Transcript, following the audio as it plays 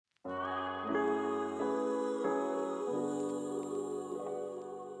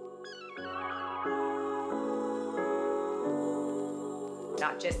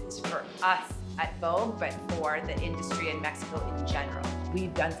not just for us at Vogue, but for the industry in Mexico in general.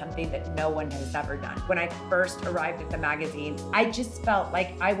 We've done something that no one has ever done. When I first arrived at the magazine, I just felt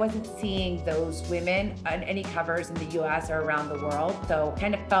like I wasn't seeing those women on any covers in the US or around the world. So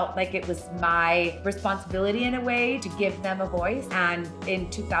kind of felt like it was my responsibility in a way to give them a voice. And in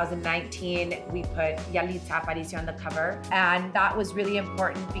 2019, we put Yalitza Aparicio on the cover. And that was really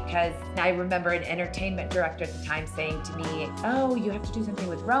important because I remember an entertainment director at the time saying to me, oh, you have to do something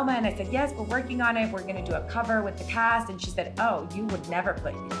with Roma. And I said, yes, we're working on it. We're gonna do a cover with the cast. And she said, oh, you would never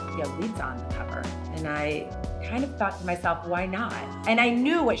put Yalitza on the cover. And I kind of thought to myself, why not? And I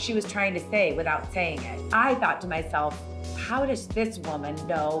knew what she was trying to say without saying it. I thought to myself, how does this woman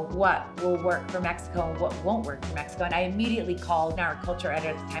know what will work for Mexico and what won't work for Mexico? And I immediately called our culture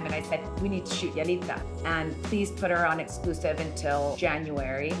editor at the time and I said, we need to shoot Yalitza. And please put her on exclusive until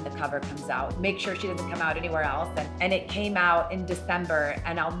January. The cover comes out. Make sure she doesn't come out anywhere else. And it came out in December,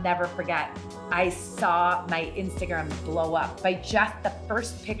 and I'll never forget, I saw my Instagram blow up by just the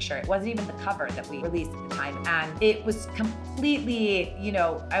first picture. It wasn't even the cover that we released at the time. And it was completely, you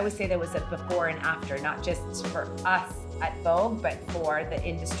know, I would say there was a before and after, not just for us at Vogue, but for the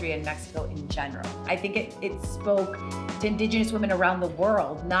industry in Mexico in general. I think it spoke to Indigenous women around the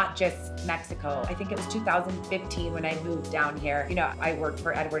world, not just Mexico. I think it was 2015 when I moved down here. You know, I worked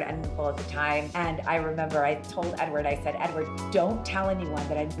for Edward Enninful at the time, and I remember I told Edward, I said, Edward, don't tell anyone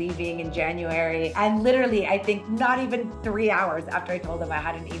that I'm leaving in January. And literally, I think not even 3 hours after I told him, I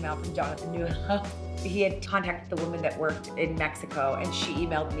had an email from Jonathan Newhouse. He had contacted the woman that worked in Mexico, and she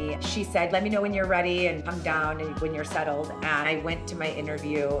emailed me. She said, let me know when you're ready and come down and when you're settled. And I went to my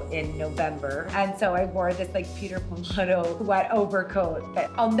interview in November. And so I wore this like Peter Pomato wet overcoat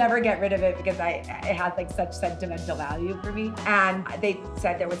that I'll never get rid of it because it has like such sentimental value for me. And they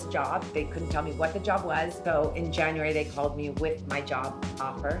said there was a job. They couldn't tell me what the job was. So in January, they called me with my job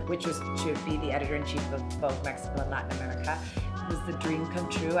offer, which was to be the editor-in-chief of Vogue Mexico and Latin America. Was the dream come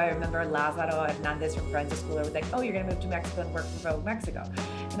true. I remember Lázaro Hernandez from Forensic School was like, oh, you're gonna move to Mexico and work for Vogue Mexico.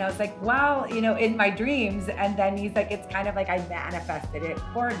 And I was like, wow, you know, in my dreams. And then he's like, it's kind of like I manifested it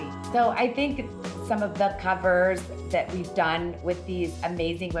for me. So I think some of the covers that we've done with these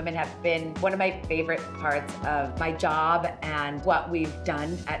amazing women have been one of my favorite parts of my job and what we've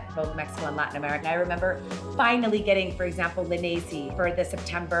done at Vogue Mexico and Latin America. I remember finally getting, for example, Lineisy for the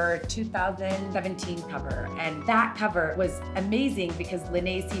September 2017 cover. And that cover was amazing because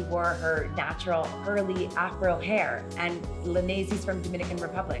Lineisy wore her natural curly Afro hair. And Lineisy's from Dominican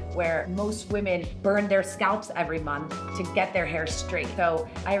Republic, where most women burn their scalps every month to get their hair straight. So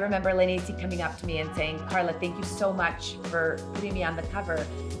I remember Lineisy coming up to me and saying, Karla, thank you so much for putting me on the cover.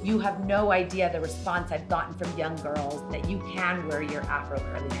 You have no idea the response I've gotten from young girls that you can wear your Afro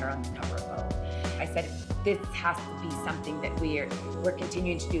curly hair on the cover of Vogue. I said, this has to be something that we're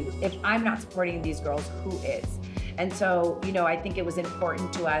continuing to do. If I'm not supporting these girls, who is? And so, you know, I think it was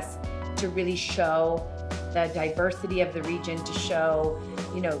important to us to really show the diversity of the region, to show,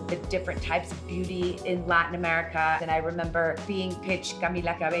 you know, the different types of beauty in Latin America. And I remember being pitched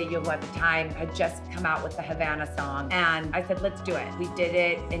Camila Cabello, who at the time had just come out with the Havana song. And I said, let's do it. We did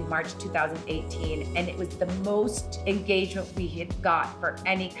it in March 2018. And it was the most engagement we had got for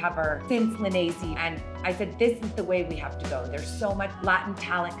any cover since Lineisy. And I said, this is the way we have to go. There's so much Latin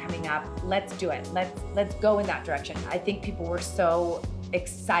talent coming up. Let's do it. Let's go in that direction. I think people were so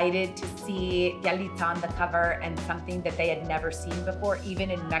excited to see Yalitza on the cover and something that they had never seen before,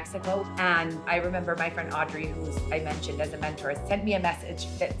 even in Mexico. And I remember my friend Audrey, who I mentioned as a mentor, sent me a message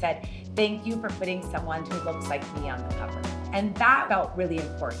that said, thank you for putting someone who looks like me on the cover. And that felt really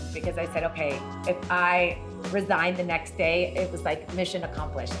important because I said, okay, if I resigned the next day, it was like mission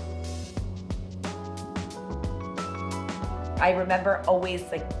accomplished. I remember always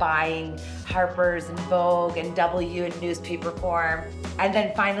like buying Harper's and Vogue and W in newspaper form, and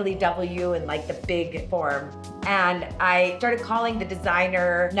then finally W in like the big form. And I started calling the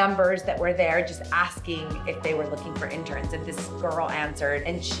designer numbers that were there, just asking if they were looking for interns. And this girl answered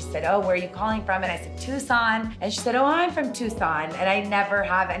and she said, oh, where are you calling from? And I said, Tucson. And she said, oh, I'm from Tucson. And I never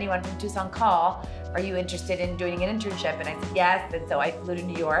have anyone from Tucson call. Are you interested in doing an internship? And I said, yes. And so I flew to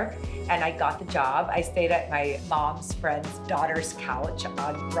New York and I got the job. I stayed at my mom's friend's daughter's couch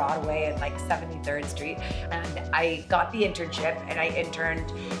on Broadway at like 73rd Street. And I got the internship and I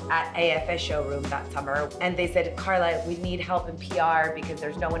interned at AFS showroom that summer. And they said, Karla, we need help in PR because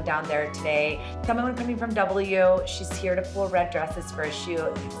there's no one down there today. Someone coming from W, she's here to pull red dresses for a shoot.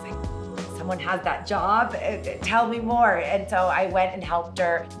 And I was like, someone has that job, tell me more. And so I went and helped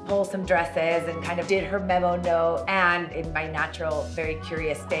her pull some dresses and kind of did her memo note. And in my natural, very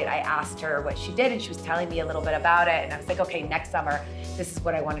curious state, I asked her what she did and she was telling me a little bit about it. And I was like, okay, next summer, this is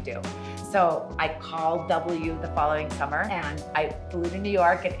what I want to do. So I called W the following summer and I flew to New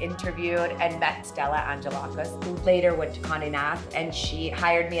York and interviewed and met Stella Angelakis, who later went to Condé Nast, and she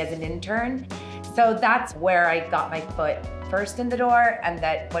hired me as an intern. So that's where I got my foot first in the door, and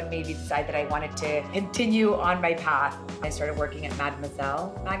that what made me decide that I wanted to continue on my path. I started working at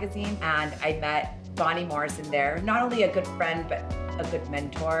Mademoiselle magazine and I met Bonnie Morrison there. Not only a good friend, but a good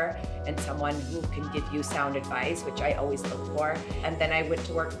mentor and someone who can give you sound advice, which I always look for. And then I went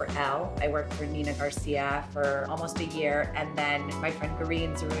to work for Elle. I worked for Nina Garcia for almost a year. And then my friend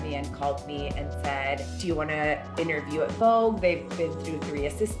Gareen Zarunian called me and said, do you want to interview at Vogue? They've been through 3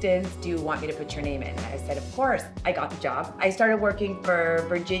 assistants. Do you want me to put your name in? And I said, of course. I got the job. I started working for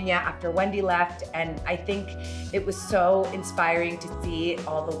Virginia after Wendy left. And I think it was so inspiring to see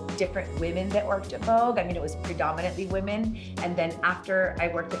all the different women that worked at Vogue. I mean, it was predominantly women. And then after I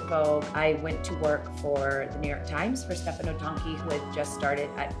worked at Vogue, I went to work for the New York Times for Stefano Tonki, who had just started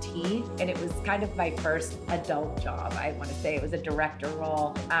at T. And it was kind of my first adult job. I want to say it was a director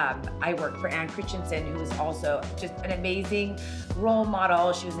role. I worked for Anne Christensen, who was also just an amazing role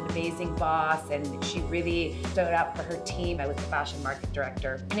model. She was an amazing boss, and she really stood up for her team. I was the fashion market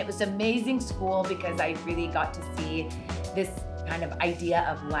director. And it was an amazing school because I really got to see this kind of idea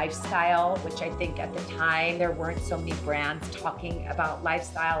of lifestyle, which I think at the time there weren't so many brands talking about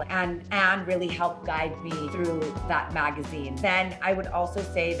lifestyle, and Anne really helped guide me through that magazine. Then I would also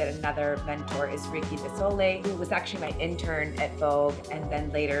say that another mentor is Ricky DeSole, who was actually my intern at Vogue and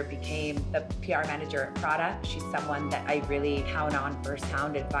then later became the PR manager at Prada. She's someone that I really count on for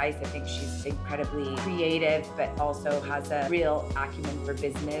sound advice. I think she's incredibly creative, but also has a real acumen for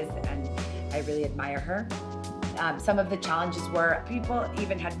business, and I really admire her. Some of the challenges were people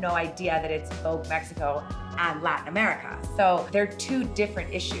even had no idea that it's Vogue Mexico and Latin America. So they're 2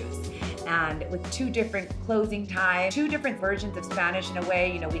 different issues. And with 2 different closing times, 2 different versions of Spanish in a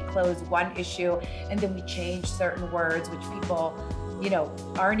way, we close one issue and then we change certain words, which people,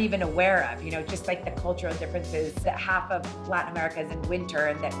 aren't even aware of, just like the cultural differences that half of Latin America is in winter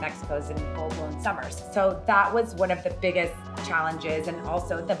and that Mexico's in full-blown summers. So that was one of the biggest challenges. And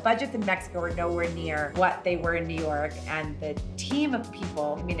also the budgets in Mexico were nowhere near what they were in New York. And the team of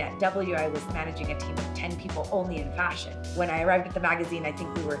people, at W, I was managing a team of 10 people only in fashion. When I arrived at the magazine, I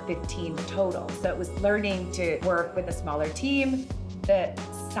think we were 15 total. So it was learning to work with a smaller team. The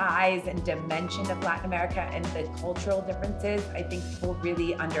size and dimension of Latin America and the cultural differences, I think people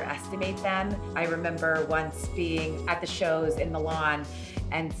really underestimate them. I remember once being at the shows in Milan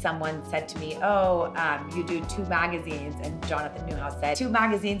and someone said to me, you do 2 magazines, and Jonathan Newhouse said, 2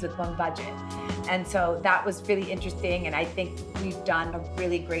 magazines with 1 budget. And so that was really interesting, and I think we've done a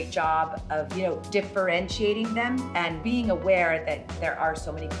really great job of, differentiating them and being aware that there are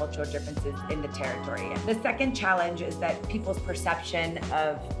so many cultural differences in the territory. The second challenge is that people's perception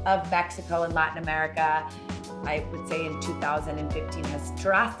of Mexico and Latin America, I would say in 2015, has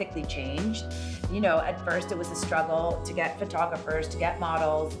drastically changed. At first it was a struggle to get photographers, to get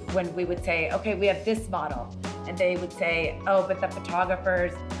models. When we would say, okay, we have this model, and they would say, oh, but the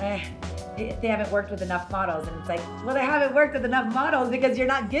photographers, they haven't worked with enough models. And it's like, well, they haven't worked with enough models because you're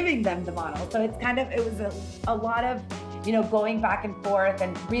not giving them the model. So it's it was a lot of, going back and forth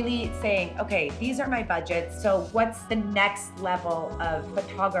and really saying, okay, these are my budgets. So what's the next level of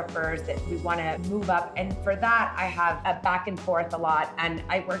photographers that we want to move up? And for that, I have a back and forth a lot. And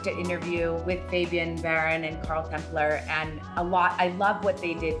I worked at Interview with Fabian Baron and Carl Templer, and a lot. I love what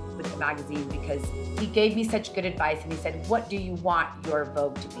they did with the magazine because he gave me such good advice. And he said, what do you want your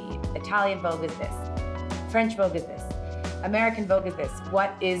Vogue to be? Italian Vogue is this. French Vogue is this. American Vogue is this.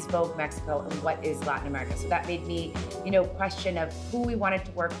 What is Vogue Mexico and what is Latin America? So that made me, question of who we wanted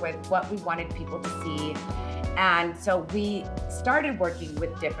to work with, what we wanted people to see. And so we started working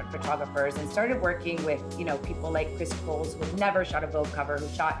with different photographers and started working with, people like Chris Coles, who had never shot a Vogue cover,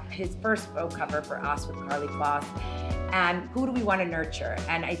 who shot his first Vogue cover for us with Carly Kloss. And who do we want to nurture?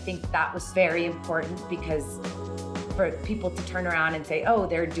 And I think that was very important because for people to turn around and say, oh,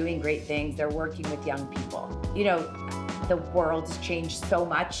 they're doing great things, they're working with young people. The world has changed so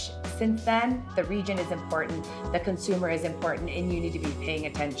much since then. The region is important, the consumer is important, and you need to be paying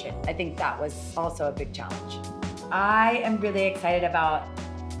attention. I think that was also a big challenge. I am really excited about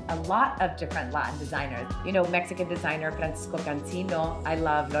a lot of different Latin designers. You know, Mexican designer Francisco Cancino. I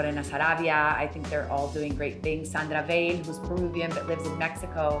love Lorena Sarabia. I think they're all doing great things. Sandra Veil, who's Peruvian but lives in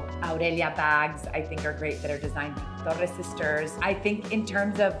Mexico. Aurelia Bags, I think are great, that are designed by Torres sisters. I think in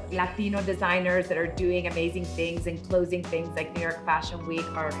terms of Latino designers that are doing amazing things and closing things like New York Fashion Week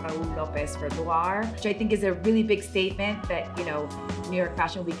or Raul Lopez for Loire, which I think is a really big statement that, you know, New York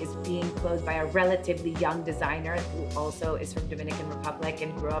Fashion Week is being closed by a relatively young designer who also is from Dominican Republic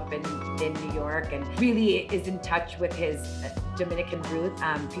and grew up in New York and really is in touch with his Dominican roots.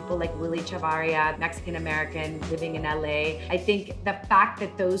 People like Willie Chavarria, Mexican-American, living in LA. I think the fact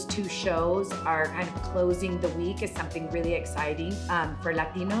that those two shows are kind of closing the week is something really exciting for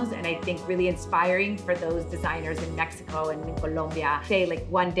Latinos, and I think really inspiring for those designers in Mexico and in Colombia. Say like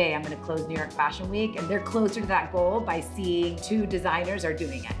one day I'm gonna close New York Fashion Week, and they're closer to that goal by seeing two designers are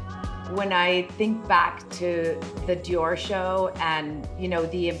doing it. When I think back to the Dior show and, you know,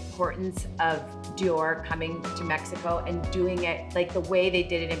 the importance of Dior coming to Mexico and doing it like the way they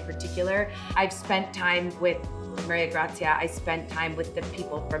did it in particular, I've spent time with Maria Grazia, I spent time with the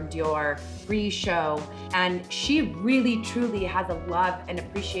people from Dior pre-show, and she really truly has a love and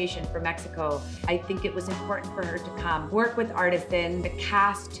appreciation for Mexico. I think it was important for her to come work with artisans. The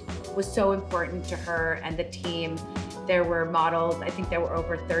cast was so important to her and the team. There were models, I think there were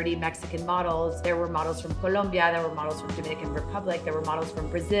over 30 Mexican models. There were models from Colombia, there were models from Dominican Republic, there were models from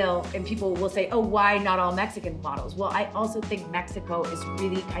Brazil. And people will say, oh, why not all Mexican models? Well, I also think Mexico is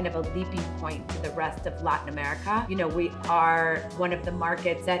really kind of a leaping point to the rest of Latin America. You know, we are one of the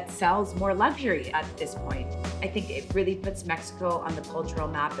markets that sells more luxury at this point. I think it really puts Mexico on the cultural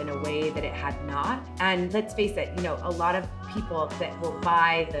map in a way that it had not. And let's face it, you know, a lot of people that will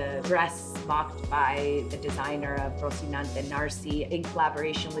buy the dress mocked by the designer of Rocinante Narci in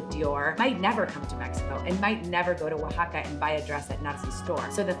collaboration with Dior might never come to Mexico and might never go to Oaxaca and buy a dress at Narci's store.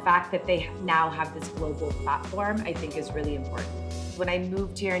 So the fact that they now have this global platform, I think is really important. When I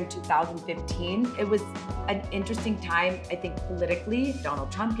moved here in 2015, it was an interesting time, I think, politically.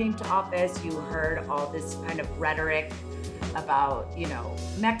 Donald Trump came to office. You heard all this kind of rhetoric about, you know,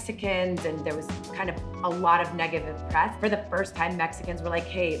 Mexicans, and there was kind of a lot of negative press. For the first time, Mexicans were like,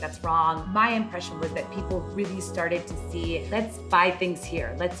 hey, that's wrong. My impression was that people really started to see, let's buy things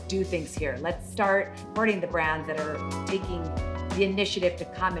here, let's do things here, let's start supporting the brands that are taking the initiative to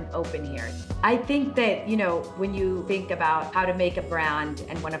come and open here. I think that, you know, when you think about how to make a brand,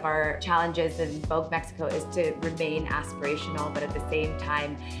 and one of our challenges in Vogue Mexico is to remain aspirational, but at the same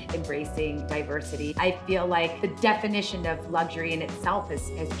time embracing diversity. I feel like the definition of luxury in itself has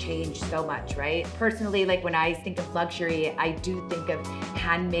changed so much, right? Personally, like when I think of luxury, I do think of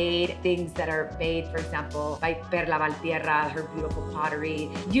handmade things that are made, for example, by Perla Valtierra, her beautiful pottery.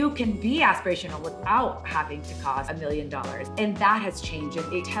 You can be aspirational without having to cost $1 million. And that has changed.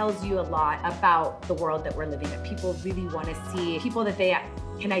 It tells you a lot about the world that we're living in. People really want to see people that they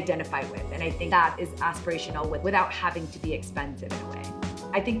can identify with. And I think that is aspirational without having to be expensive in a way.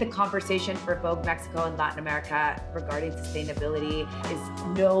 I think the conversation for Vogue Mexico and Latin America regarding sustainability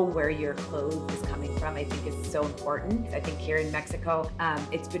is know where your clothes is coming from. I think is so important. I think here in Mexico,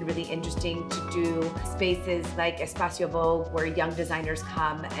 it's been really interesting to do spaces like Espacio Vogue, where young designers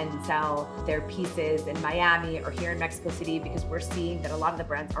come and sell their pieces in Miami or here in Mexico City, because we're seeing that a lot of the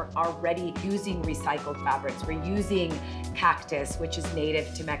brands are already using recycled fabrics. We're using cactus, which is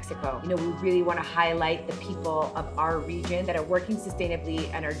native to Mexico. You know, we really want to highlight the people of our region that are working sustainably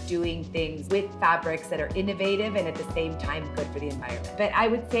and are doing things with fabrics that are innovative and at the same time good for the environment. But I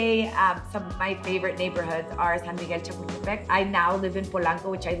would say some of my favorite neighborhoods are San Miguel Chapultepec. I now live in Polanco,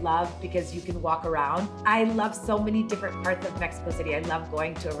 which I love because you can walk around. I love so many different parts of Mexico City. I love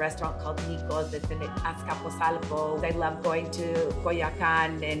going to a restaurant called Nico's that's in Azcapotzalco. I love going to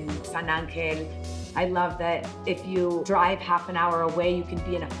Coyoacán and San Angel. I love that if you drive half an hour away, you can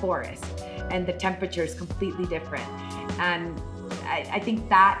be in a forest and the temperature is completely different. And I think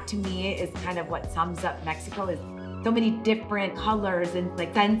that to me is kind of what sums up Mexico, is so many different colors and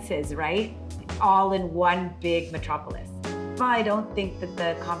like senses, right? All in one big metropolis. Well, I don't think that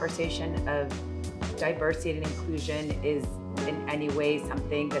the conversation of diversity and inclusion is in any way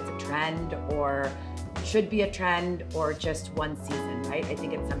something that's a trend or should be a trend or just one season, right? I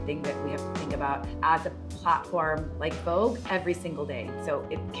think it's something that we have to think about as a platform like Vogue every single day. So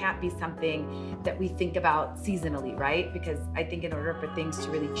it can't be something that we think about seasonally, right? Because I think in order for things to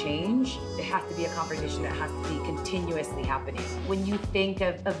really change, it has to be a conversation that has to be continuously happening. When you think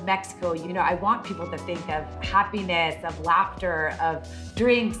of Mexico, you know, I want people to think of happiness, of laughter, of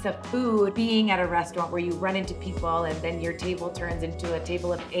drinks, of food, being at a restaurant where you run into people and then your table turns into a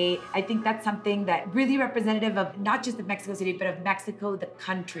table of 8. I think that's something that really representative of not just of Mexico City, but of Mexico, the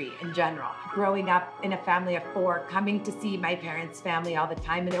country in general. Growing up in a family of 4, coming to see my parents' family all the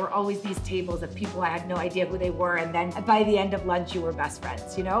time, and there were always these tables of people I had no idea who they were, and then by the end of lunch, you were best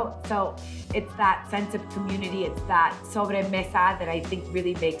friends, you know? So it's that sense of community, it's that sobremesa that I think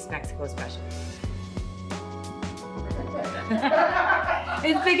really makes Mexico special.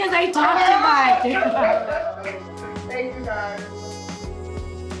 It's because I talk too much.